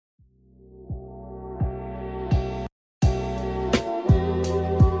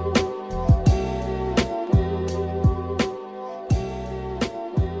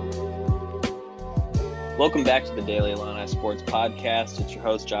Welcome back to the Daily Illini Sports Podcast. It's your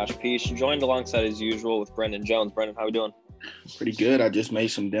host, Josh Peach, joined alongside as usual with Brendan Jones. Brendan, how are we doing? Pretty good. I just made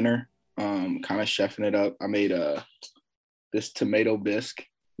some dinner, kind of chefing it up. I made this tomato bisque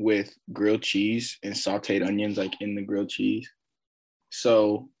with grilled cheese and sauteed onions, like in the grilled cheese.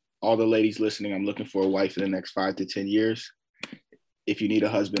 So all the ladies listening, I'm looking for a wife in the next 5 to 10 years. If you need a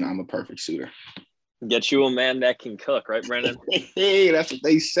husband, I'm a perfect suitor. Get you a man that can cook, right, Brendan? Hey, that's what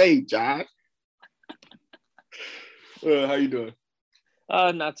they say, Josh. How you doing?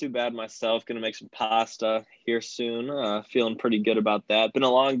 Not too bad myself. Going to make some pasta here soon. Feeling pretty good about that. Been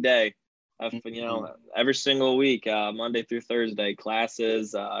a long day. Every single week, Monday through Thursday,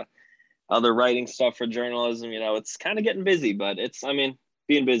 classes, other writing stuff for journalism. It's kind of getting busy, but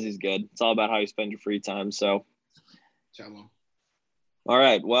being busy is good. It's all about how you spend your free time. So, Shalom. All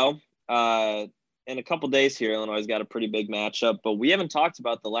right. Well, in a couple days here, Illinois got a pretty big matchup, but we haven't talked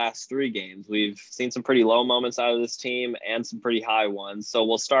about the last 3 games. We've seen some pretty low moments out of this team and some pretty high ones. So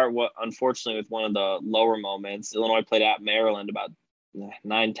we'll start, unfortunately, with one of the lower moments. Illinois played at Maryland about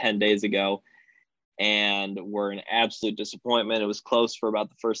 9-10 days ago, and were an absolute disappointment. It was close for about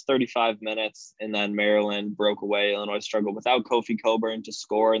the first 35 minutes, and then Maryland broke away. Illinois struggled without Kofi Cockburn to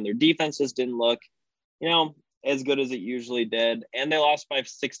score, and their defense just didn't look, as good as it usually did. And they lost by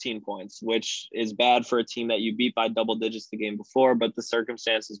 16 points, which is bad for a team that you beat by double digits the game before, but the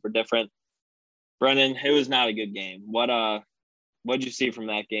circumstances were different. Brendan, it was not a good game. What'd you see from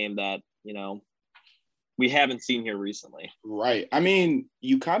that game that, we haven't seen here recently? Right. I mean,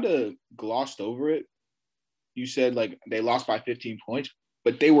 you kind of glossed over it. You said, they lost by 15 points,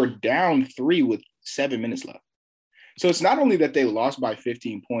 but they were down 3 with 7 minutes left. So it's not only that they lost by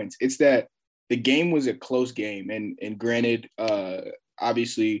 15 points, it's that the game was a close game. And granted,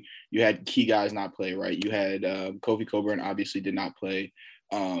 obviously, you had key guys not play, right? You had Kofi Cockburn obviously did not play.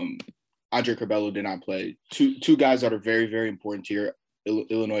 Andre Curbelo did not play. Two guys that are very, very important to your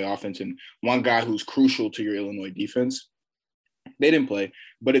Illinois offense, and one guy who's crucial to your Illinois defense. They didn't play,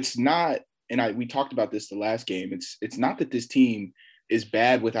 but it's not, and we talked about this the last game, it's not that this team is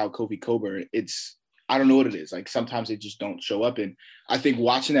bad without Kofi Cockburn. I don't know what it is. Sometimes they just don't show up. And I think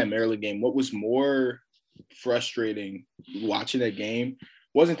watching that Maryland game, what was more frustrating watching that game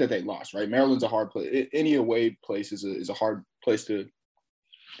wasn't that they lost, right? Maryland's a hard place. Any away place is a hard place to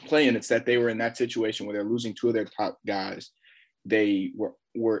play in. It's that they were in that situation where they're losing 2 of their top guys. They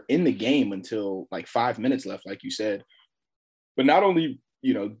were in the game until 5 minutes left, like you said. But not only,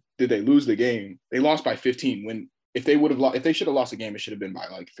 did they lose the game, they lost by 15 when if they should have lost the game, it should have been by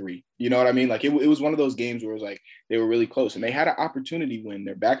 3. You know what I mean? It was one of those games where it was they were really close, and they had an opportunity when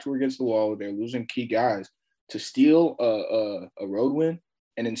their backs were against the wall, they're losing key guys, to steal a road win.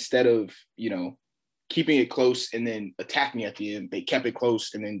 And instead of, keeping it close and then attacking at the end, they kept it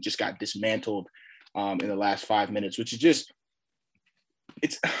close and then just got dismantled in the last 5 minutes, which is just,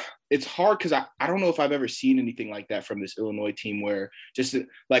 it's hard because I don't know if I've ever seen anything like that from this Illinois team, where just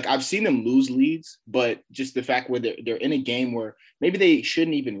I've seen them lose leads, but just the fact where they're in a game where maybe they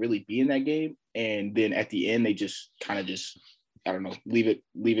shouldn't even really be in that game, and then at the end they just kind of I don't know, leave it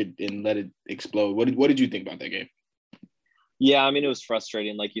and let it explode. What did you think about that game? Yeah, it was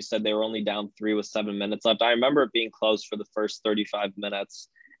frustrating. Like you said, they were only down 3 with 7 minutes left. I remember it being close for the first 35 minutes.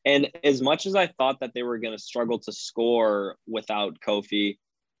 And as much as I thought that they were going to struggle to score without Kofi,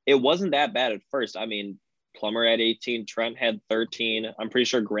 it wasn't that bad at first. Plummer had 18, Trent had 13. I'm pretty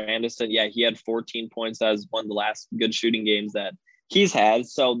sure Grandison, he had 14 points as one of the last good shooting games that he's had.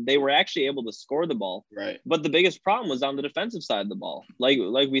 So they were actually able to score the ball. Right. But the biggest problem was on the defensive side of the ball. Like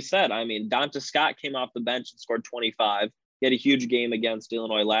we said, Donta Scott came off the bench and scored 25. He had a huge game against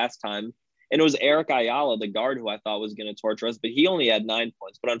Illinois last time. And it was Eric Ayala, the guard, who I thought was going to torture us, but he only had 9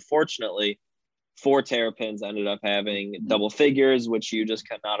 points. But unfortunately, 4 Terrapins ended up having double figures, which you just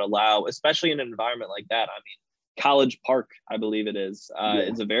cannot allow, especially in an environment like that. College Park, I believe it is.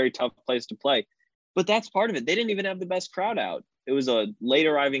 It's a very tough place to play. But that's part of it. They didn't even have the best crowd out. It was a late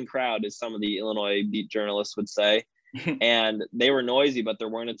arriving crowd, as some of the Illinois beat journalists would say. And they were noisy, but there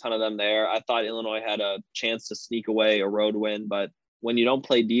weren't a ton of them there. I thought Illinois had a chance to sneak away a road win, but when you don't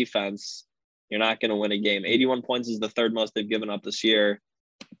play defense, you're not going to win a game. 81 points is the 3rd most they've given up this year,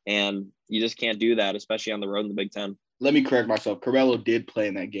 and you just can't do that, especially on the road in the Big Ten. Let me correct myself. Curbelo did play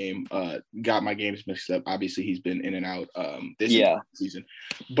in that game. Got my games mixed up. Obviously, he's been in and out this season.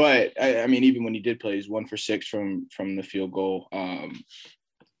 But, even when he did play, he's 1 for 6 from the field goal.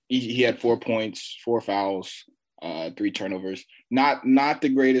 He had 4 points, 4 fouls, 3 turnovers. Not the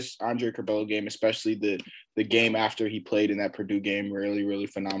greatest Andre Curbelo game, especially the game after he played in that Purdue game, really, really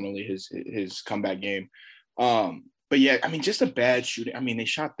phenomenally, his comeback game. But yeah, just a bad shooting. They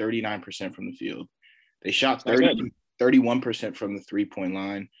shot 39% from the field. They shot 31% from the 3-point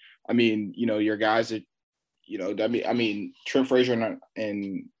line. I mean, your guys that, I mean, Trent Frazier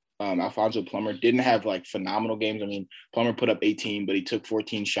and Alfonso Plummer didn't have like phenomenal games. I mean, Plummer put up 18, but he took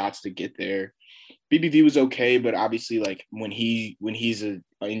 14 shots to get there. BBV was okay, but obviously, like when he's in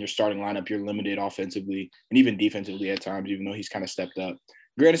your starting lineup, you're limited offensively and even defensively at times, even though he's kind of stepped up.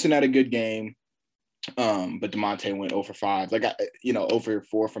 Grandison had a good game, but DeMonte went 0 for 5, 0 for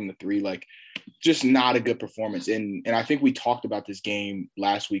 4 from the 3, like just not a good performance. And I think we talked about this game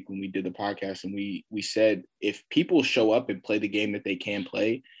last week when we did the podcast, and we said if people show up and play the game that they can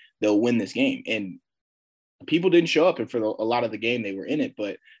play, they'll win this game. And people didn't show up, and for a lot of the game they were in it,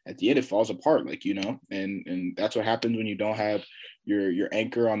 but at the end it falls apart, and that's what happens when you don't have your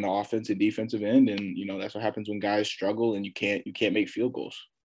anchor on the offensive defensive end, and that's what happens when guys struggle and you can't make field goals.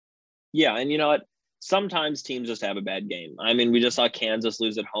 Yeah, and you know what? Sometimes teams just have a bad game. I mean, we just saw Kansas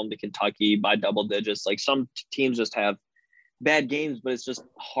lose at home to Kentucky by double digits. Like some teams just have bad games, but it's just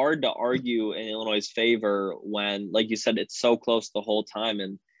hard to argue in Illinois' favor when, like you said, it's so close the whole time.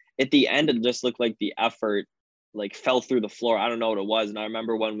 And at the end, it just looked like the effort like fell through the floor. I don't know what it was. And I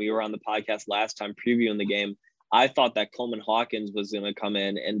remember when we were on the podcast last time previewing the game, I thought that Coleman Hawkins was going to come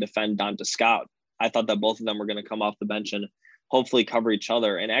in and defend Donta Scott. I thought that both of them were going to come off the bench and hopefully cover each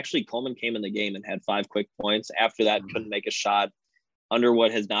other. And actually Coleman came in the game and had 5 quick points. After that, couldn't make a shot.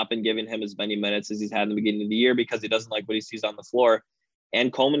 Underwood has not been giving him as many minutes as he's had in the beginning of the year because he doesn't like what he sees on the floor.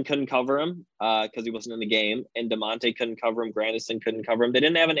 And Coleman couldn't cover him because he wasn't in the game. And DeMonte couldn't cover him. Grandison couldn't cover him. They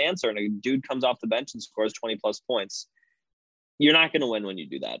didn't have an answer. And a dude comes off the bench and scores 20-plus points. You're not going to win when you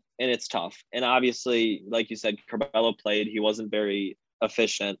do that. And it's tough. And obviously, like you said, Curbelo played. He wasn't very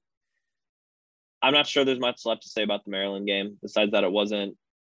efficient. I'm not sure there's much left to say about the Maryland game besides that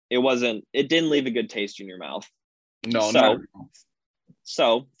it didn't leave a good taste in your mouth. No.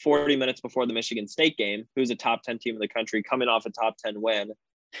 So 40 minutes before the Michigan State game, who's a top 10 team in the country coming off a top 10 win,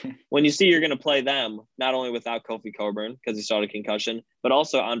 when you see you're going to play them, not only without Kofi Cockburn because he started a concussion, but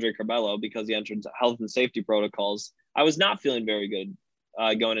also Andre Curbelo because he entered health and safety protocols, I was not feeling very good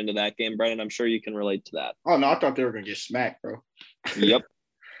going into that game. Brennan, I'm sure you can relate to that. Oh, no, I thought they were going to get smacked, bro. Yep.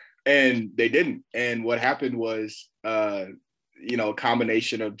 And they didn't. And what happened was, a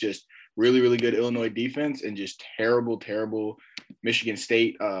combination of just really, really good Illinois defense and just terrible, terrible Michigan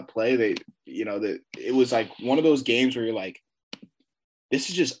State play. It was like one of those games where you're like, this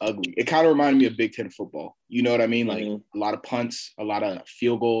is just ugly. It kind of reminded me of Big Ten football. You know what I mean? Like a lot of punts, a lot of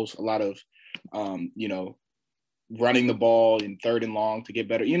field goals, a lot of, running the ball in 3rd and long to get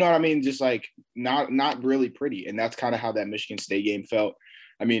better. You know what I mean? Just like not really pretty. And that's kind of how that Michigan State game felt.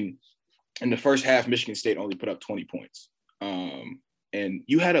 I mean, in the first half, Michigan State only put up 20 points. And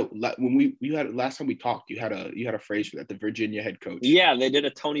you had last time we talked, you had a phrase for that, the Virginia head coach. Yeah, they did a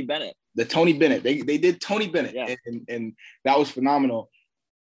Tony Bennett. The Tony Bennett. They did Tony Bennett. Yeah. And that was phenomenal.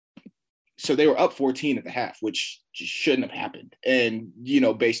 So they were up 14 at the half, which just shouldn't have happened. And,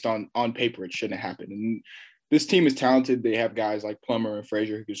 based on paper, it shouldn't have happened. And this team is talented. They have guys like Plummer and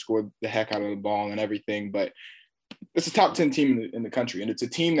Frazier who can score the heck out of the ball and everything. But it's a top 10 team in the country. And it's a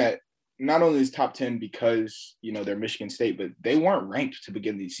team that not only is top 10 because, they're Michigan State, but they weren't ranked to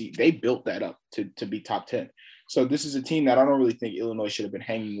begin the season. They built that up to be top 10. So this is a team that I don't really think Illinois should have been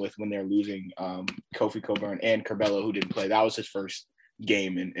hanging with when they're losing Kofi Cockburn and Curbelo, who didn't play. That was his first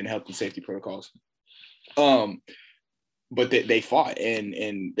game in health and safety protocols. But they fought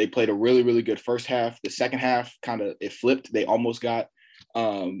and they played a really, really good first half. The second half it flipped. They almost got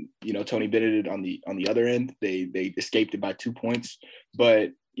Tony Bennett on the other end. They escaped it by 2 points.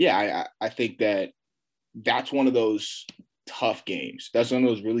 But yeah, I think that's one of those tough games. That's one of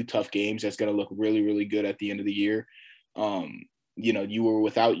those really tough games that's going to look really, really good at the end of the year. You were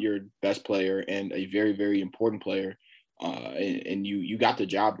without your best player and a very, very important player, and you got the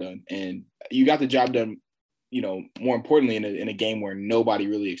job done. And you got the job done, more importantly, in a game where nobody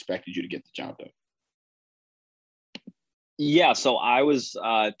really expected you to get the job done. Yeah, so I was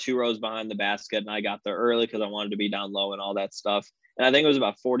 2 rows behind the basket, and I got there early because I wanted to be down low and all that stuff. And I think it was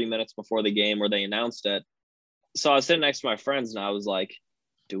about 40 minutes before the game where they announced it. So I was sitting next to my friends, and I was like,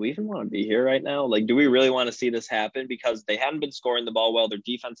 do we even want to be here right now? Like, do we really want to see this happen? Because they hadn't been scoring the ball well. Their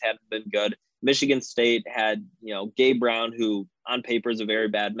defense hadn't been good. Michigan State had, Gabe Brown, who on paper is a very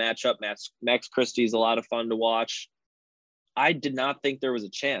bad matchup. Max Christie's a lot of fun to watch. I did not think there was a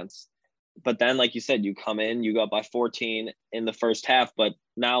chance. But then, like you said, you come in, you go up by 14 in the first half. But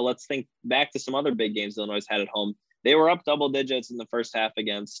now let's think back to some other big games Illinois had at home. They were up double digits in the first half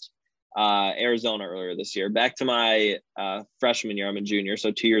against Arizona earlier this year. Back to my freshman year, I'm a junior, so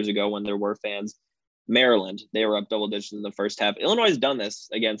 2 years ago when there were fans. Maryland, they were up double digits in the first half. Illinois has done this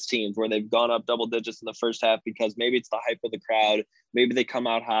against teams where they've gone up double digits in the first half because maybe it's the hype of the crowd. Maybe they come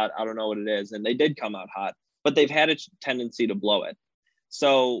out hot. I don't know what it is. And they did come out hot, but they've had a tendency to blow it.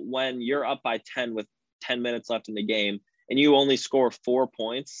 So when you're up by 10 with 10 minutes left in the game and you only score 4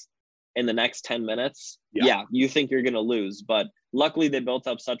 points in the next 10 minutes, yeah you think you're going to lose. But luckily they built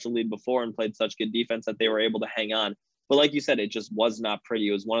up such a lead before and played such good defense that they were able to hang on. But like you said, it just was not pretty.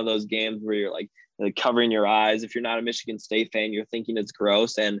 It was one of those games where you're like covering your eyes. If you're not a Michigan State fan, you're thinking it's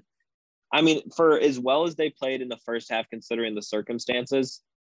gross. And I mean, for as well as they played in the first half, considering the circumstances,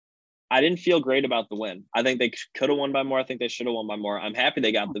 I didn't feel great about the win. I think they could have won by more. I think they should have won by more. I'm happy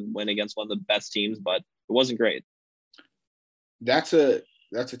they got the win against one of the best teams, but it wasn't great. That's a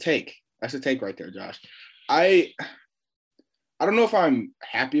take. That's a take right there, Josh. I don't know if I'm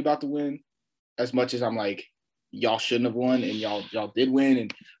happy about the win as much as I'm like, y'all shouldn't have won and y'all did win.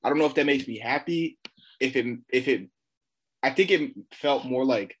 And I don't know if that makes me happy. I think it felt more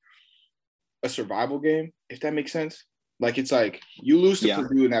like a survival game, if that makes sense. Like, it's like you lose to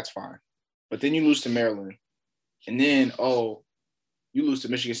Purdue and that's fine. But then you lose to Maryland. And then, you lose to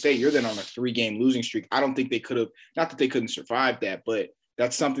Michigan State. You're then on a 3-game losing streak. I don't think they could have, not that they couldn't survive that, but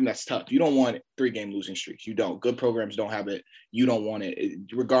that's something that's tough. You don't want 3-game losing streaks. You don't. Good programs don't have it. You don't want it,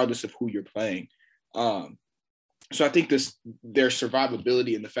 regardless of who you're playing. So I think their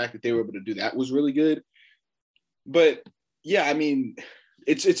survivability and the fact that they were able to do that was really good. But yeah, I mean,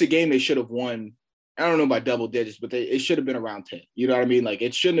 it's a game they should have won. I don't know by double digits, but it should have been around 10. You know what I mean? Like,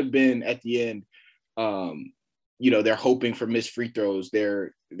 it shouldn't have been at the end. They're hoping for missed free throws.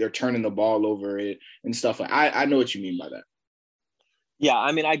 They're turning the ball over it and stuff. I know what you mean by that. Yeah,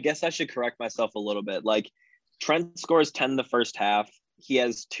 I mean, I guess I should correct myself a little bit. Like, Trent scores 10 the first half. He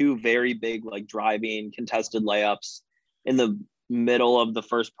has 2 very big, like, driving contested layups in the middle of the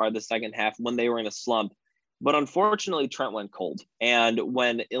first part of the second half when they were in a slump. But unfortunately, Trent went cold. And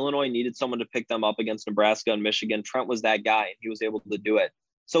when Illinois needed someone to pick them up against Nebraska and Michigan, Trent was that guy, and he was able to do it.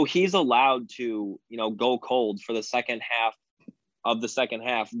 So he's allowed to, go cold for the second half of the second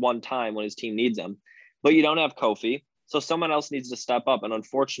half one time when his team needs him. But you don't have Kofi. So someone else needs to step up. And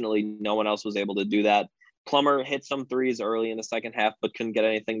unfortunately, no one else was able to do that. Plummer hit some threes early in the second half, but couldn't get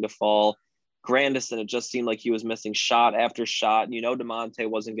anything to fall. Grandison, it just seemed like he was missing shot after shot. DeMonte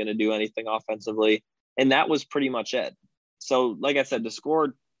wasn't going to do anything offensively. And that was pretty much it. So, like I said, to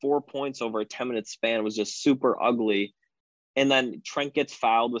score 4 points over a 10-minute span was just super ugly. And then Trent gets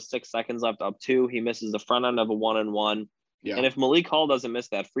fouled with 6 seconds left, up 2. He misses the front end of a 1-and-1. Yeah. And if Malik Hall doesn't miss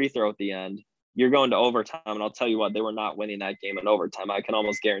that free throw at the end, you're going to overtime. And I'll tell you what, they were not winning that game in overtime. I can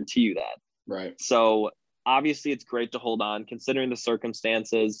almost guarantee you that. Right. So obviously it's great to hold on considering the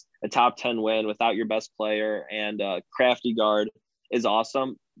circumstances. A top 10 win without your best player and a crafty guard is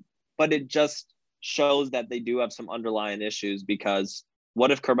awesome. But it just shows that they do have some underlying issues, because what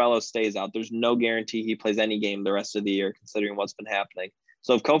if Curbelo stays out? There's no guarantee he plays any game the rest of the year, considering what's been happening.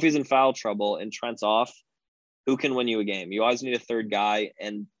 So if Kofi's in foul trouble and Trent's off, who can win you a game? You always need a third guy.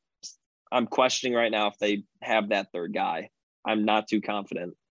 And I'm questioning right now if they have that third guy. I'm not too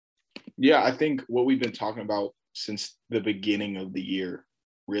confident. Yeah, I think what we've been talking about since the beginning of the year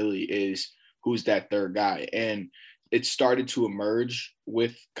really is who's that third guy. And it started to emerge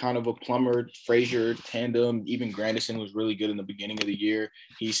with kind of a Plummer Frazier tandem. Even Grandison was really good in the beginning of the year.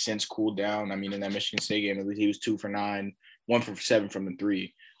 He's since cooled down. I mean, in that Michigan State game, at least he was 2 for 9, 1 for 7 from the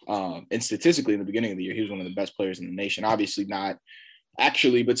 3. And statistically, in the beginning of the year, he was one of the best players in the nation. Obviously not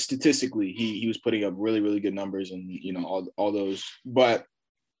actually, but statistically, he was putting up really, really good numbers and, all those. But,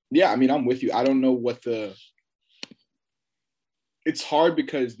 yeah, I mean, I'm with you. I don't know it's hard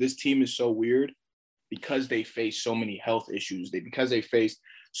because this team is so weird. Because they face so many health issues, because they face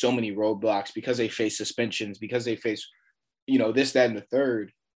so many roadblocks, because they face suspensions, because they face, this, that, and the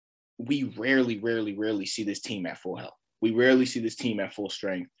third, we rarely see this team at full health. We rarely see this team at full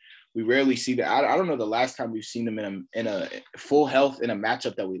strength. We rarely see that. I don't know the last time we've seen them in a full health in a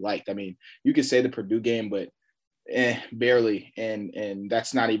matchup that we liked. I mean, you could say the Purdue game, but barely. And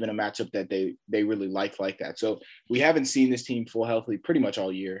that's not even a matchup that they really like that. So we haven't seen this team full healthy pretty much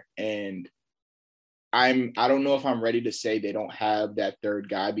all year. And I don't know if I'm ready to say they don't have that third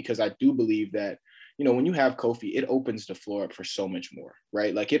guy, because I do believe that, when you have Kofi, it opens the floor up for so much more,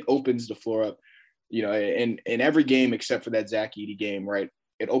 right? Like, it opens the floor up, in every game except for that Zach Edey game, right?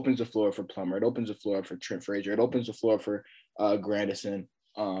 It opens the floor for Plummer. It opens the floor up for Trent Frazier. It opens the floor for Grandison.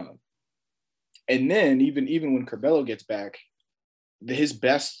 And then even when Curbelo gets back, his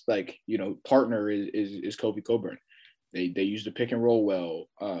best, partner is Kofi Cockburn. They use the pick and roll well.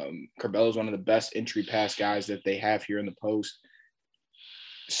 Curbelo is one of the best entry pass guys that they have here in the post.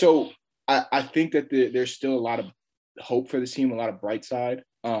 So I think that there's still a lot of hope for this team, a lot of bright side.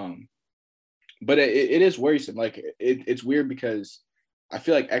 But it is worrisome. Like it's weird because I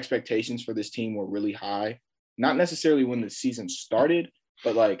feel like expectations for this team were really high. Not necessarily when the season started,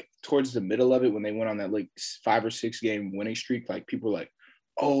 but like towards the middle of it, when they went on that like 5 or 6 game winning streak, like people were like,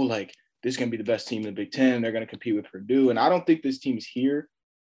 oh, like this is gonna be the best team in the Big Ten. They're gonna compete with Purdue. And I don't think this team's here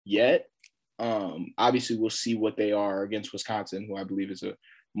yet. Obviously we'll see what they are against Wisconsin, who I believe is a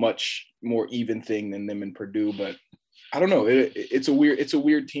much more even thing than them in Purdue. But I don't know. It's a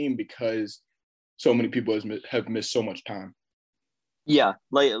weird team because so many people have missed so much time. Yeah,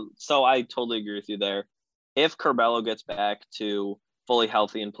 like so I totally agree with you there. If Curbelo gets back to fully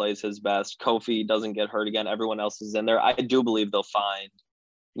healthy and plays his best, Kofi doesn't get hurt again, everyone else is in there, I do believe they'll find,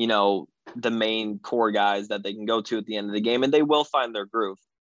 the main core guys that they can go to at the end of the game, and they will find their groove.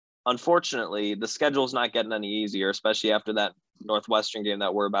 Unfortunately, the schedule's not getting any easier, especially after that Northwestern game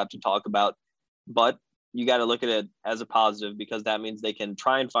that we're about to talk about. But you got to look at it as a positive because that means they can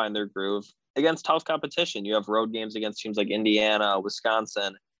try and find their groove against tough competition. You have road games against teams like Indiana,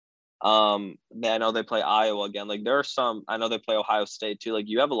 Wisconsin. I know they play Iowa again. Like there are some, I know they play Ohio State too. Like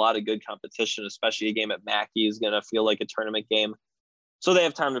you have a lot of good competition, especially a game at Mackey is going to feel like a tournament game. So they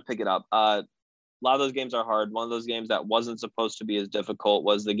have time to pick it up. A lot of those games are hard. One of those games that wasn't supposed to be as difficult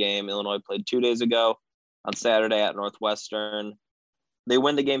was the game Illinois played 2 days ago on Saturday at Northwestern. They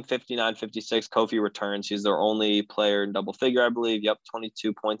win the game 59-56. Kofi returns. He's their only player in double figure, I believe. Yep,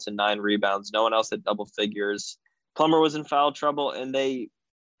 22 points and 9 rebounds. No one else hit double figures. Plummer was in foul trouble, and they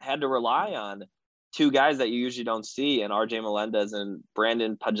had to rely on 2 guys that you usually don't see, and RJ Melendez and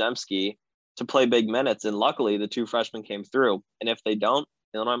Brandon Pajemski, to play big minutes. And luckily, the 2 freshmen came through. And if they don't,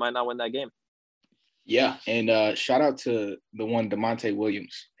 Illinois might not win that game. Yeah, and shout out to the one Demonte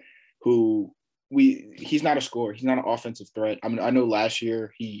Williams, who he's not a scorer. He's not an offensive threat. I mean, I know last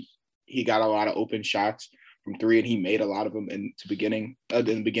year he got a lot of open shots from 3, and he made a lot of them in the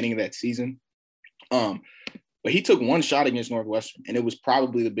beginning of that season. But he took 1 shot against Northwestern, and it was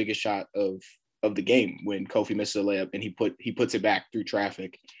probably the biggest shot of the game when Kofi misses a layup, and he puts it back through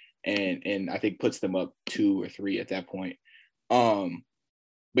traffic, and I think puts them up 2 or 3 at that point.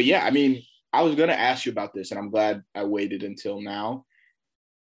 But yeah, I mean, I was gonna ask you about this, and I'm glad I waited until now.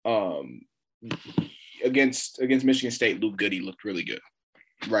 Against Michigan State, Luke Goody looked really good,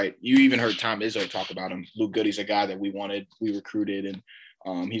 right? You even heard Tom Izzo talk about him. Luke Goody's a guy that we recruited,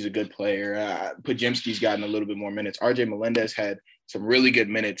 and he's a good player. Pajemski's gotten a little bit more minutes. RJ Melendez had some really good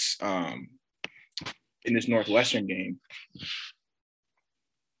minutes in this Northwestern game.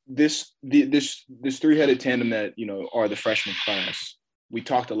 This 3-headed tandem that are the freshman class. We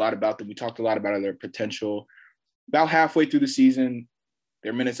talked a lot about them. We talked a lot about their potential. About halfway through the season,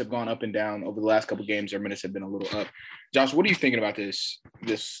 their minutes have gone up and down. Over the last couple of games, their minutes have been a little up. Josh, what are you thinking about this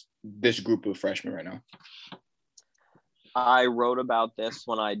group of freshmen right now? I wrote about this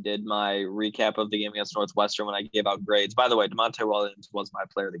when I did my recap of the game against Northwestern when I gave out grades. By the way, Demonte Williams was my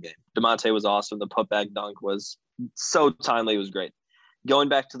player of the game. Demonte was awesome. The putback dunk was so timely. It was great. Going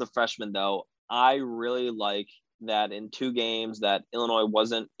back to the freshmen, though, I really like that in 2 games that Illinois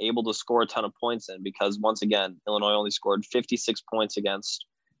wasn't able to score a ton of points in because, once again, Illinois only scored 56 points against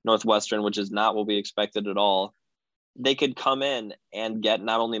Northwestern, which is not what we expected at all. They could come in and get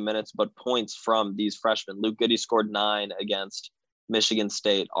not only minutes but points from these freshmen. Luke Goody scored 9 against Michigan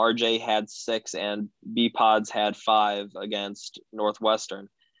State. RJ had 6 and B-Pods had 5 against Northwestern.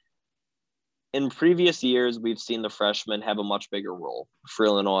 In previous years, we've seen the freshmen have a much bigger role for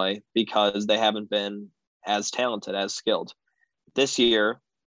Illinois because they haven't been as talented, as skilled. This year,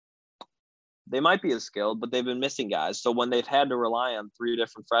 they might be as skilled, but they've been missing guys. So when they've had to rely on 3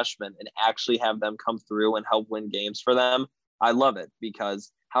 different freshmen and actually have them come through and help win games for them, I love it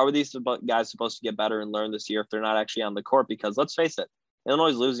because how are these guys supposed to get better and learn this year if they're not actually on the court? Because let's face it, Illinois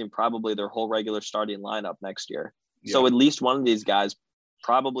is losing probably their whole regular starting lineup next year. Yeah. So at least one of these guys,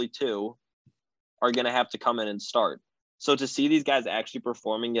 probably 2, are going to have to come in and start. So to see these guys actually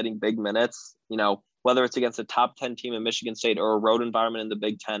performing, getting big minutes, whether it's against a top 10 team in Michigan State or a road environment in the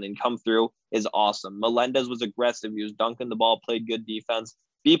Big Ten and come through is awesome. Melendez was aggressive. He was dunking the ball, played good defense.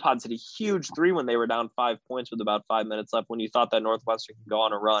 B-Pods hit a huge 3 when they were down 5 points with about 5 minutes left when you thought that Northwestern could go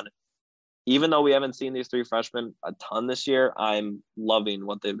on a run. Even though we haven't seen these 3 freshmen a ton this year, I'm loving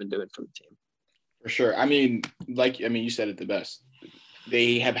what they've been doing for the team. For sure. I mean, you said it the best.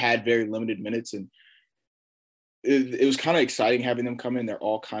 They have had very limited minutes, and it was kind of exciting having them come in. They're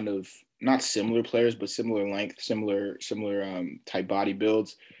all kind of not similar players, but similar length, similar type body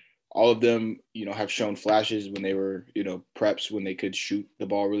builds. All of them, have shown flashes when they were, preps, when they could shoot the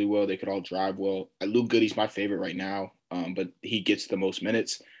ball really well. They could all drive well. Luke Goody's my favorite right now, but he gets the most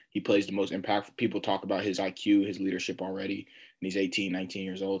minutes. He plays the most impactful. People talk about his IQ, his leadership already, and he's 18, 19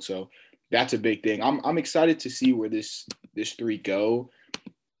 years old. So that's a big thing. I'm excited to see where this three go.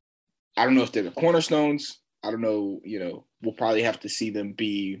 I don't know if they're the cornerstones. I don't know. We'll probably have to see them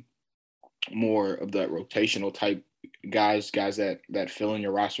be more of that rotational type guys that fill in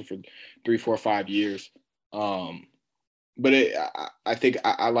your roster for 3, 4, 5 years. But I think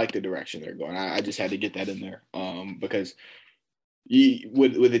I like the direction they're going. I just had to get that in there because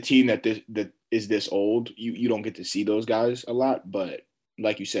with a team that is this old, you don't get to see those guys a lot. But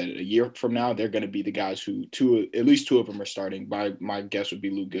like you said, a year from now, they're going to be the guys who at least two of them are starting. My guess would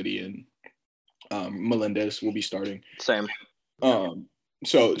be Luke Goody and Melendez will be starting. Same.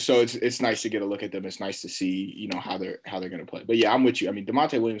 So it's nice to get a look at them. It's nice to see how they're going to play. But yeah, I'm with you. I mean,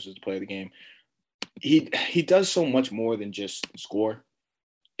 Demonte Williams was the player of the game. He does so much more than just score,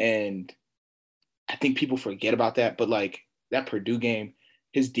 and I think people forget about that. But like that Purdue game,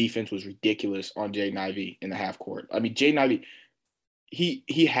 his defense was ridiculous on Jaden Ivey in the half court. I mean, Jaden Ivey,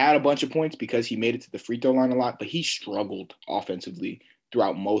 he had a bunch of points because he made it to the free throw line a lot, but he struggled offensively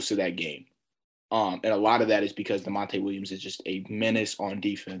throughout most of that game. And a lot of that is because Demonte Williams is just a menace on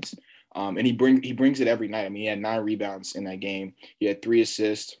defense. And he brings it every night. I mean, he had 9 rebounds in that game. He had 3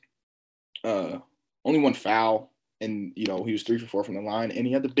 assists, only 1 foul, and he was 3 for 4 from the line, and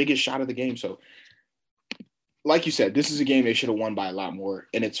he had the biggest shot of the game. So, like you said, this is a game they should have won by a lot more,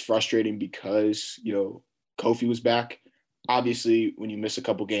 and it's frustrating because Kofi was back. Obviously, when you miss a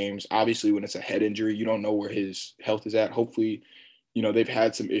couple games, obviously when it's a head injury, you don't know where his health is at. Hopefully, they've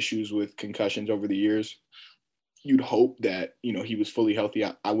had some issues with concussions over the years. You'd hope that, he was fully healthy.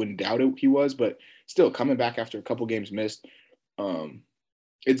 I wouldn't doubt it he was, but still coming back after a couple games missed,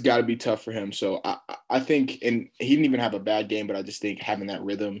 it's got to be tough for him. So I think, and he didn't even have a bad game, but I just think having that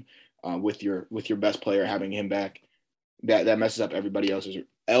rhythm with your best player, having him back, that messes up everybody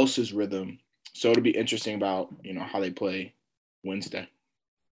else's rhythm. So it'll be interesting about, how they play Wednesday.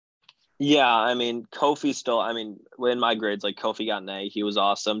 Yeah, I mean, Kofi still, in my grades, like Kofi got an A. He was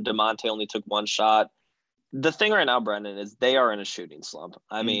awesome. Demonte only took 1 shot. The thing right now, Brendan, is they are in a shooting slump.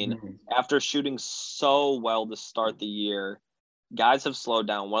 I mean, after shooting so well to start the year, guys have slowed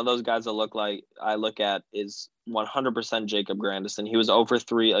down. One of those guys I look at is 100% Jacob Grandison. He was over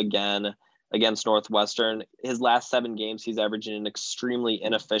 3 again against Northwestern. His last 7 games, he's averaging an extremely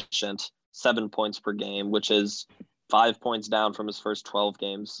inefficient 7 points per game, which is 5 points down from his first 12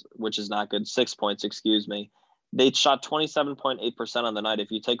 games, which is not good. 6 points, excuse me. They shot 27.8% on the night.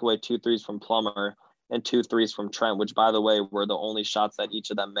 If you take away 2 threes from Plummer and 2 threes from Trent, which, by the way, were the only shots that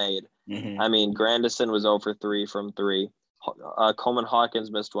each of them made. I mean, Grandison was 0 for 3 from 3. Coleman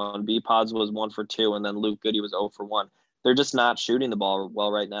Hawkins missed 1. B-Pods was 1 for 2, and then Luke Goody was 0 for 1. They're just not shooting the ball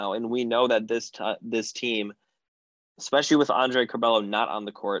well right now, and we know that this team, especially with Andre Curbelo not on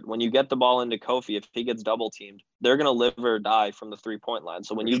the court, when you get the ball into Kofi, if he gets double-teamed, they're going to live or die from the three-point line.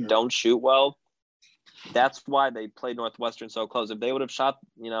 So when you don't shoot well, that's why they played Northwestern so close. If they would have shot,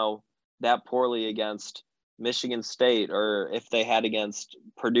 that poorly against Michigan State, or if they had against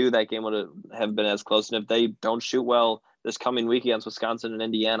Purdue, that game would have been as close. And if they don't shoot well this coming week against Wisconsin and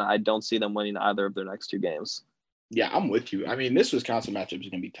Indiana, I don't see them winning either of their next 2 games. Yeah, I'm with you. I mean, this Wisconsin matchup is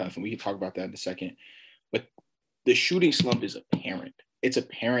going to be tough, and we can talk about that in a second. But the shooting slump is apparent. It's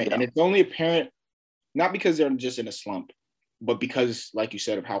apparent, and it's only apparent not because they're just in a slump, but because, like you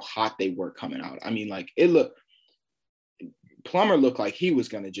said, of how hot they were coming out. I mean, like Plummer looked like he was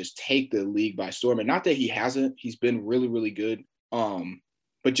going to just take the league by storm, and not that he hasn't. He's been really, really good.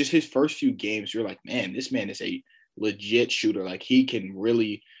 But just his first few games, you're like, man, this man is a legit shooter. Like, he can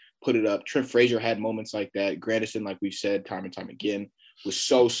really put it up. Trent Frazier had moments like that. Grandison, like we've said time and time again, was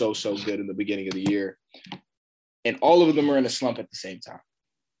so good in the beginning of the year. And all of them are in a slump at the same time.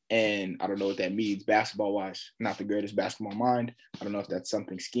 And I don't know what that means basketball-wise. Not the greatest basketball mind. I don't know if that's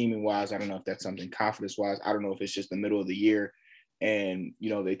something scheming-wise. I don't know if that's something confidence-wise. I don't know if it's just the middle of the year and,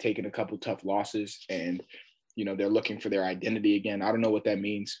 they've taken a couple tough losses and, they're looking for their identity again. I don't know what that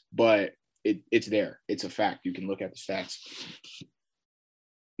means, but it's there. It's a fact. You can look at the stats.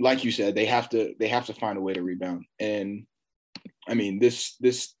 Like you said, they have to find a way to rebound. And, I mean, this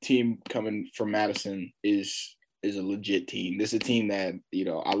team coming from Madison is a legit team. This is a team that,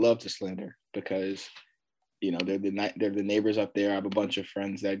 I love to slander because, they're the neighbors up there. I have a bunch of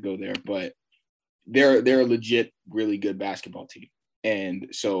friends that go there, but they're a legit, really good basketball team. And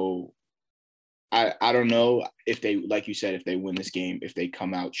so I don't know if they, like you said, if they win this game, if they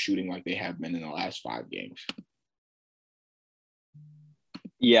come out shooting like they have been in the last 5 games.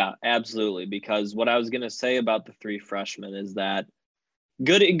 Yeah, absolutely. Because what I was going to say about the 3 freshmen is that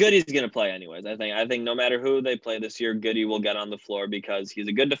Goody's going to play anyways. I think no matter who they play this year, Goody will get on the floor because he's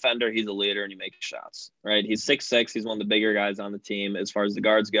a good defender, he's a leader, and he makes shots, right? He's 6'6", he's one of the bigger guys on the team as far as the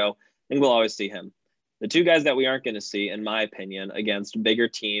guards go. I think we'll always see him. The two guys that we aren't going to see, in my opinion, against bigger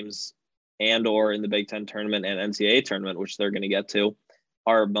teams and or in the Big Ten tournament and NCAA tournament, which they're going to get to,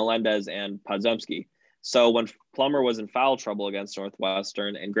 are Melendez and Podziemski. So when Plummer was in foul trouble against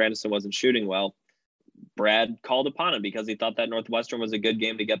Northwestern and Grandison wasn't shooting well, Brad called upon him because he thought that Northwestern was a good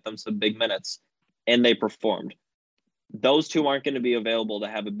game to get them some big minutes, and they performed. Those two aren't going to be available to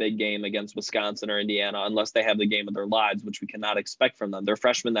have a big game against Wisconsin or Indiana unless they have the game of their lives, which we cannot expect from them. They're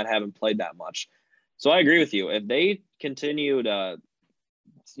freshmen that haven't played that much. So I agree with you. If they continue to,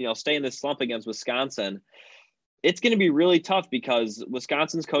 stay in this slump against Wisconsin, it's going to be really tough because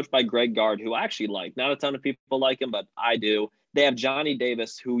Wisconsin's coached by Greg Gard, who I actually like. Not a ton of people like him, but I do. They have Johnny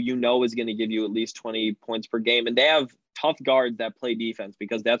Davis, who is going to give you at least 20 points per game. And they have tough guards that play defense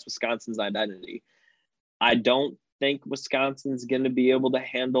because that's Wisconsin's identity. I don't think Wisconsin's going to be able to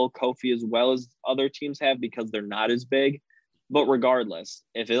handle Kofi as well as other teams have because they're not as big. But regardless,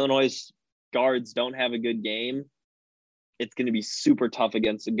 if Illinois' guards don't have a good game, it's going to be super tough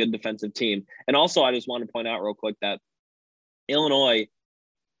against a good defensive team. And also, I just want to point out real quick that Illinois,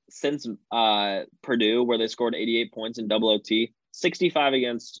 since Purdue, where they scored 88 points in double OT, 65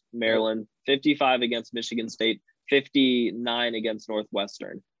 against Maryland, 55 against Michigan State, 59 against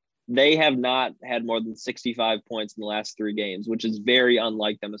Northwestern. They have not had more than 65 points in the last 3 games, which is very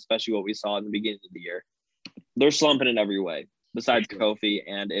unlike them, especially what we saw in the beginning of the year. They're slumping in every way besides Kofi,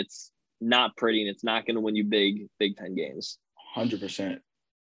 and it's not pretty, and it's not going to win you Big Ten games. 100%.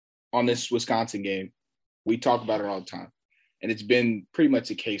 On this Wisconsin game, we talk about it all the time, and it's been pretty much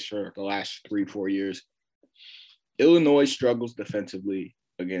the case for the last 3-4 years. Illinois struggles defensively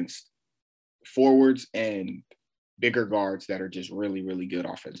against forwards and bigger guards that are just really, really good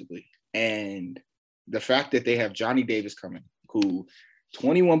offensively. And the fact that they have Johnny Davis coming, who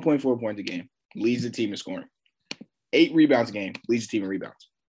 21.4 points a game, leads the team in scoring. 8 rebounds a game, leads the team in rebounds.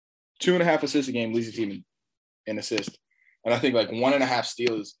 2.5 assists a game, leads the team in assists. And I think like 1.5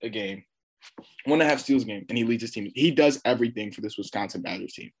 steals a game. 1.5 steals a game, and he leads his team. He does everything for this Wisconsin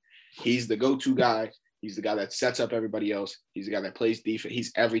Badgers team. He's the go-to guy. He's the guy that sets up everybody else. He's the guy that plays defense.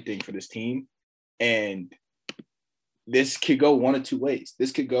 He's everything for this team. And this could go one of two ways.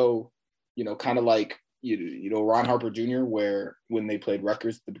 This could go, kind of like, Ron Harper Jr., where when they played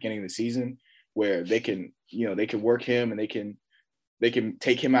Rutgers at the beginning of the season, where they can work him and they can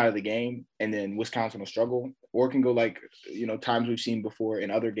take him out of the game, and then Wisconsin will struggle. Or it can go like, times we've seen before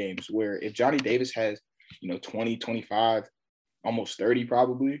in other games where if Johnny Davis has, 20, 25, almost 30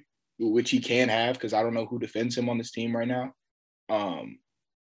 probably, which he can have because I don't know who defends him on this team right now.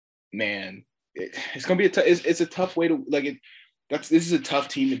 Man, it's going to be it's a tough way to this is a tough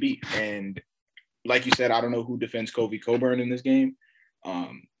team to beat. And like you said, I don't know who defends Kofi Cockburn in this game.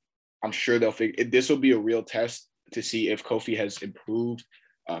 I'm sure they'll figure this will be a real test to see if Kofi has improved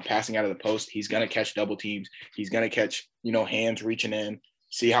passing out of the post. He's going to catch double teams. He's going to catch, hands reaching in,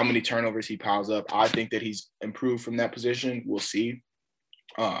 see how many turnovers he piles up. I think that he's improved from that position. We'll see.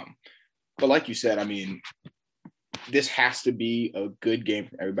 But like you said, I mean, this has to be a good game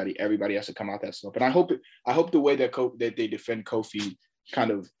for everybody. Everybody has to come out that slope. And I hope the way that they defend Kofi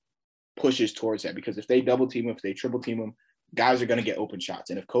kind of pushes towards that, because if they double team him, if they triple team him, guys are going to get open shots.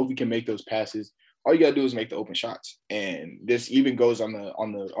 And if Kofi can make those passes, all you got to do is make the open shots. And this even goes on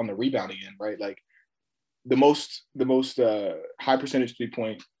the rebounding end, right? Like the most high percentage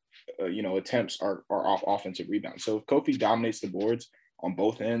 3-point, attempts are off offensive rebounds. So if Kofi dominates the boards on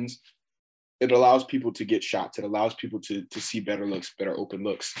both ends, it allows people to get shots. It allows people to see better looks, better open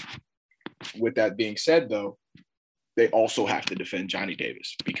looks. With that being said, though, they also have to defend Johnny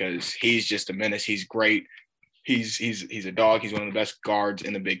Davis because he's just a menace. He's great. He's a dog. He's one of the best guards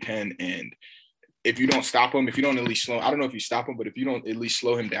in the Big Ten. And if you don't stop him, if you don't at least I don't know if you stop him, but if you don't at least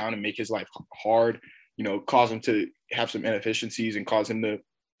slow him down and make his life hard, cause him to have some inefficiencies and cause him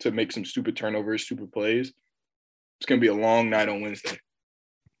to make some stupid turnovers, stupid plays, it's going to be a long night on Wednesday.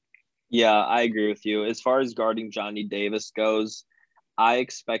 Yeah, I agree with you. As far as guarding Johnny Davis goes, I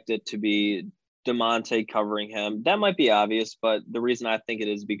expect it to be DeMonte covering him. That might be obvious, but the reason I think it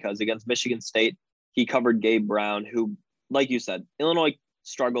is because against Michigan State, he covered Gabe Brown, who, like you said, Illinois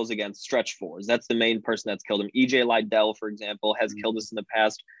struggles against stretch fours. That's the main person that's killed him. EJ Liddell, for example, has killed us in the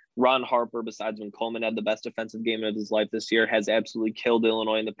past. Ron Harper, besides when Coleman had the best defensive game of his life this year, has absolutely killed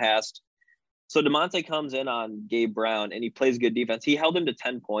Illinois in the past. So DeMonte comes in on Gabe Brown, and he plays good defense. He held him to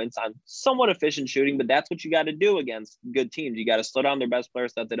 10 points on somewhat efficient shooting, but that's what you got to do against good teams. You got to slow down their best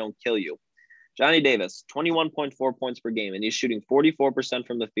players so that they don't kill you. Johnny Davis, 21.4 points per game, and he's shooting 44%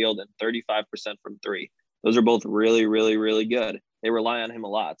 from the field and 35% from three. Those are both really, really, really good. They rely on him a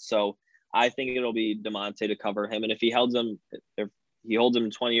lot. So I think it'll be Da'Monte to cover him. And if he holds him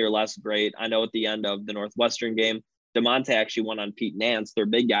 20 or less, great. I know at the end of the Northwestern game, Da'Monte actually won on Pete Nance, their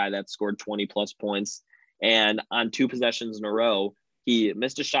big guy that scored 20 plus points. And on 2 possessions in a row, he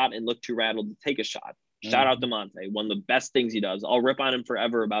missed a shot and looked too rattled to take a shot. Shout out Da'Monte, one of the best things he does. I'll rip on him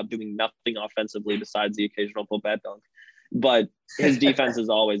forever about doing nothing offensively besides the occasional put-back dunk. But his defense is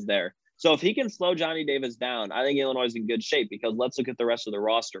always there. So if he can slow Johnny Davis down, I think Illinois is in good shape, because let's look at the rest of the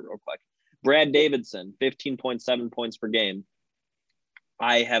roster real quick. Brad Davidson, 15.7 points per game.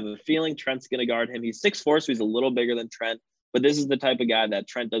 I have a feeling Trent's going to guard him. He's 6'4", so he's a little bigger than Trent. But this is the type of guy that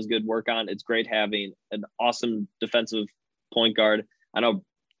Trent does good work on. It's great having an awesome defensive point guard. I know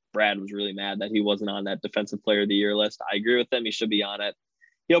Brad was really mad that he wasn't on that Defensive Player of the Year list. I agree with him. He should be on it.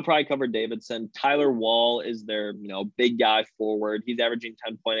 He'll probably cover Davidson. Tyler Wall is their, big guy forward. He's averaging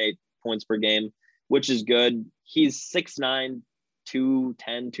 10.8 points per game, which is good. He's 6'9",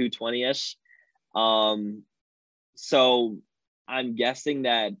 210, 220-ish. So I'm guessing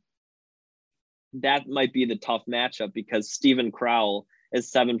that might be the tough matchup, because Stephen Crowell is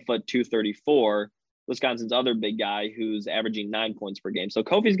 7 foot 234, Wisconsin's other big guy, who's averaging 9 points per game. So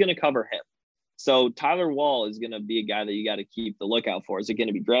Kofi's going to cover him. So Tyler Wall is going to be a guy that you got to keep the lookout for. Is it going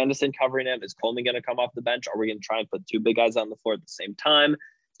to be Grandison covering him? Is Coleman going to come off the bench? Are we going to try and put 2 big guys on the floor at the same time? Is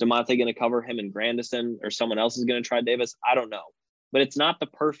Da'Monte going to cover him and Grandison, or someone else is going to try Davis? I don't know. But it's not the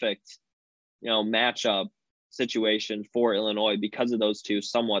perfect, matchup situation for Illinois because of those 2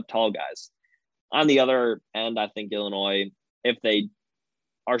 somewhat tall guys. On the other end, I think Illinois, if they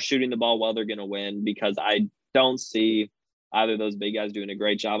are shooting the ball well, they're going to win, because I don't see either of those big guys doing a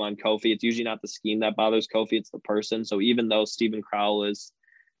great job on Kofi. It's usually not the scheme that bothers Kofi, it's the person. So even though Stephen Crowell is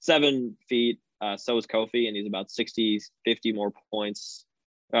 7 feet, so is Kofi, and he's about 50 more pounds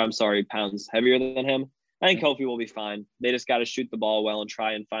heavier than him, I think Kofi will be fine. They just got to shoot the ball well and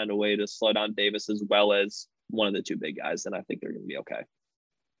try and find a way to slow down Davis as well as one of the 2 big guys, and I think they're going to be okay.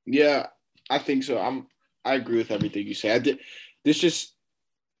 Yeah, I think so. I agree with everything you said. This just,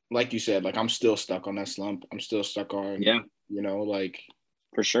 like you said, I'm still stuck on that slump. I'm still stuck on,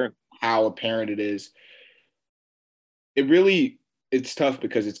 for sure, how apparent it is. It's tough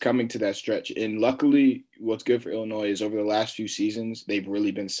because it's coming to that stretch. And luckily, what's good for Illinois is over the last few seasons, they've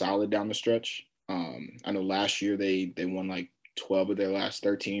really been solid down the stretch. I know last year they won 12 of their last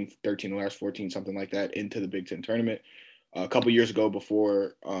 13 of the last 14, something like that, into the Big Ten tournament. A couple years ago,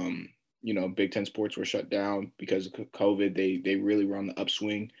 before Big Ten sports were shut down because of COVID, they really were on the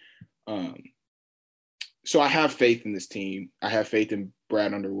upswing. So I have faith in this team. I have faith in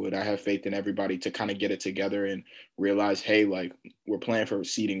Brad Underwood. I have faith in everybody to kind of get it together and realize, hey, we're playing for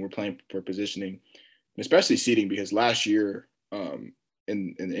seeding, we're playing for positioning, and especially seeding, because last year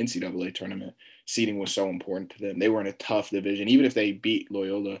in the NCAA tournament, seeding was so important to them. They were in a tough division. Even if they beat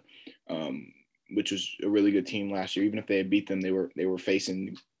Loyola, which was a really good team last year, even if they had beat them, they were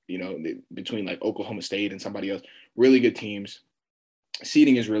facing, between Oklahoma State and somebody else, really good teams.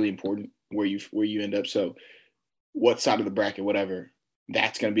 Seeding is really important where you end up. So what side of the bracket, whatever,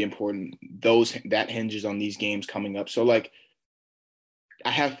 that's going to be important. That hinges on these games coming up. So I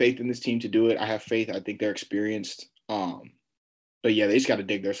have faith in this team to do it. I have faith. I think they're experienced. But yeah, they just got to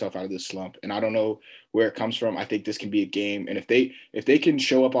dig themselves out of this slump. And I don't know where it comes from. I think this can be a game. And if they can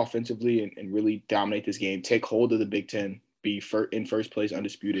show up offensively and really dominate this game, take hold of the Big Ten, be in first place,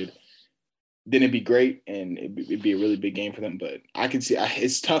 undisputed, then it'd be great. And it'd be a really big game for them. But I can see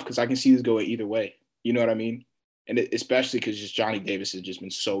it's tough because I can see this going either way. You know what I mean? And especially because just Johnny Davis has just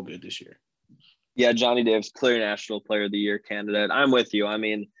been so good this year. Yeah, Johnny Davis, clear National Player of the Year candidate. I'm with you. I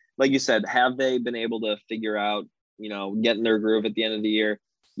mean, like you said, have they been able to figure out, getting their groove at the end of the year?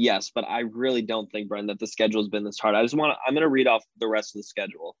 Yes, but I really don't think, Bren, that the schedule has been this hard. I'm going to read off the rest of the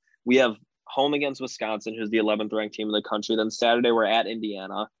schedule. We have home against Wisconsin, who's the 11th ranked team in the country. Then Saturday, we're at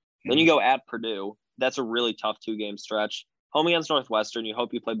Indiana. Then you go at Purdue. That's a really tough 2-game stretch. Home against Northwestern. You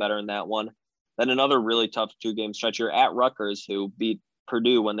hope you play better in that one. Then another really tough 2-game stretch. You're at Rutgers, who beat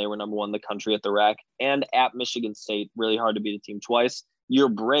Purdue when they were number 1 in the country at the RAC, and at Michigan State. Really hard to beat a team twice. Your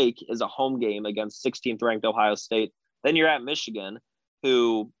break is a home game against 16th ranked Ohio State. Then you're at Michigan,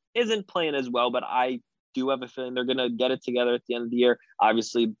 who isn't playing as well, but I do have a feeling they're going to get it together at the end of the year.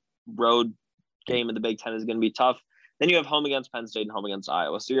 Obviously, road game in the Big Ten is going to be tough. Then you have home against Penn State and home against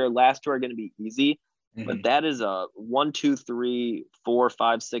Iowa. So your last 2 are going to be easy, but that is a 1, 2, 3, 4,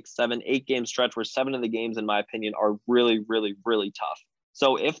 5, 6, 7, 8-game stretch where 7 of the games, in my opinion, are really, really, really tough.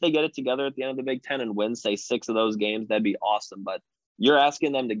 So if they get it together at the end of the Big Ten and win, say, 6 of those games, that'd be awesome. But you're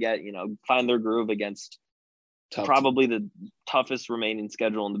asking them to get, find their groove against probably the toughest remaining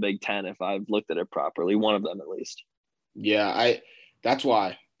schedule in the Big Ten, if I've looked at it properly, one of them at least. Yeah, that's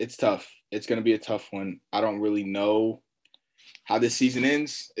why it's tough. It's going to be a tough one. I don't really know how this season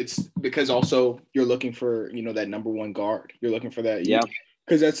ends. It's because also you're looking for, that number one guard. You're looking for that. Yeah.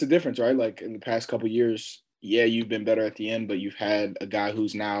 Because that's the difference, right? Like in the past couple of years, yeah, you've been better at the end, but you've had a guy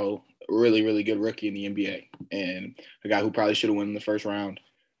who's now a really, really good rookie in the NBA and a guy who probably should have won in the first round.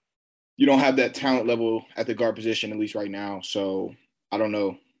 You don't have that talent level at the guard position, at least right now. So I don't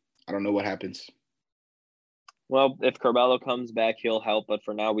know. I don't know what happens. Well, if Curbelo comes back, he'll help. But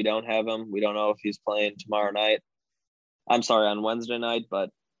for now, we don't have him. We don't know if he's playing tomorrow night. I'm sorry, on Wednesday night. But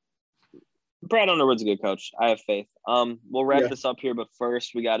Brad Underwood's a good coach. I have faith. We'll wrap this up here. But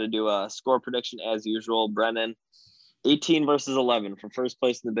first, we got to do a score prediction as usual. Brennan, 18 versus 11 for first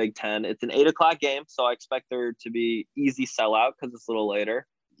place in the Big Ten. It's an 8 o'clock game, so I expect there to be easy sellout because it's a little later.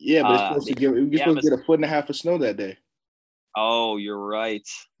 Yeah, but it's supposed to get a foot and a half of snow that day. Oh, you're right.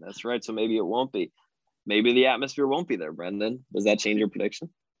 That's right. So maybe it won't be. Maybe the atmosphere won't be there, Brendan. Does that change your prediction?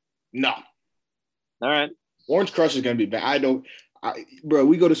 No. All right. Orange Crush is going to be bad. Bro,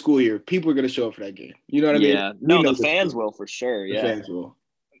 we go to school here. People are going to show up for that game. You know what I mean? Yeah. No, the fans will for sure. The fans will.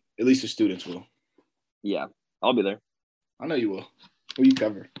 At least the students will. Yeah. I'll be there. I know you will. Who you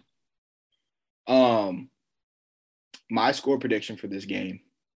cover? My score prediction for this game,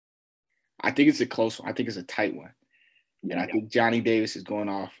 I think it's a close one. I think it's a tight one. And I think Johnny Davis is going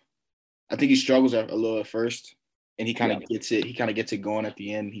off. I think he struggles a little at first, and he kind of gets it. He kind of gets it going at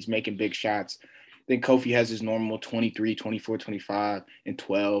the end. He's making big shots. I think Kofi has his normal 23, 24, 25, and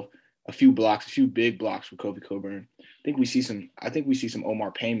 12. A few big blocks for Kofi Cockburn. I think we see some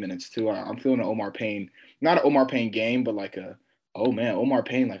Omar Payne minutes too. I'm feeling an Omar Payne, not an Omar Payne game, but like Omar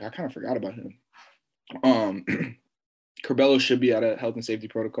Payne. Like I kind of forgot about him. Curbelo should be out of health and safety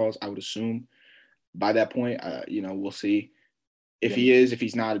protocols, I would assume. By that point, we'll see. If he is, if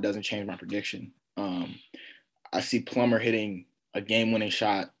he's not, it doesn't change my prediction. I see Plummer hitting a game-winning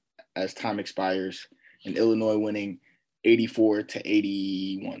shot as time expires, and Illinois winning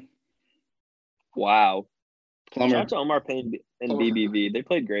 84-81. Wow. Plummer. Shout out to Omar Payne and BBV. They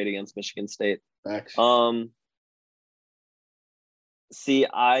played great against Michigan State. Facts. See,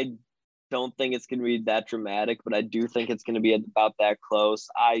 I don't think it's going to be that dramatic, but I do think it's going to be about that close.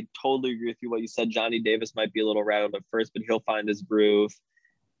 I totally agree with you what you said. Johnny Davis might be a little rattled at first, but he'll find his groove.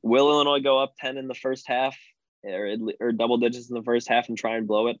 Will Illinois go up 10 in the first half or double digits in the first half and try and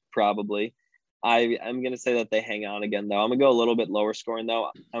blow it? Probably. I'm going to say that they hang on again, though. I'm going to go a little bit lower scoring,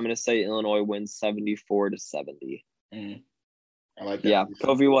 though. I'm going to say Illinois wins 74-70. I like that. Yeah,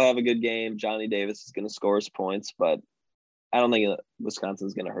 Kofi will have a good game. Johnny Davis is going to score his points, but I don't think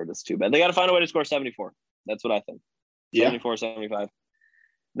Wisconsin's going to hurt us too bad. They got to find a way to score 74. That's what I think. 74, 75.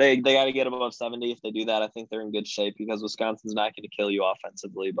 They got to get above 70. If they do that, I think they're in good shape because Wisconsin's not going to kill you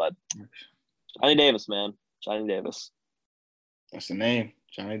offensively. But Johnny Davis, man. Johnny Davis. That's the name.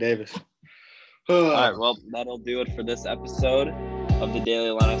 Johnny Davis. All right, well, that'll do it for this episode of the Daily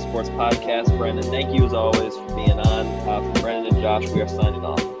Illini Sports Podcast. Brendan, thank you as always for being on. For Brendan and Josh, we are signing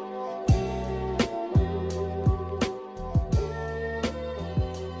off.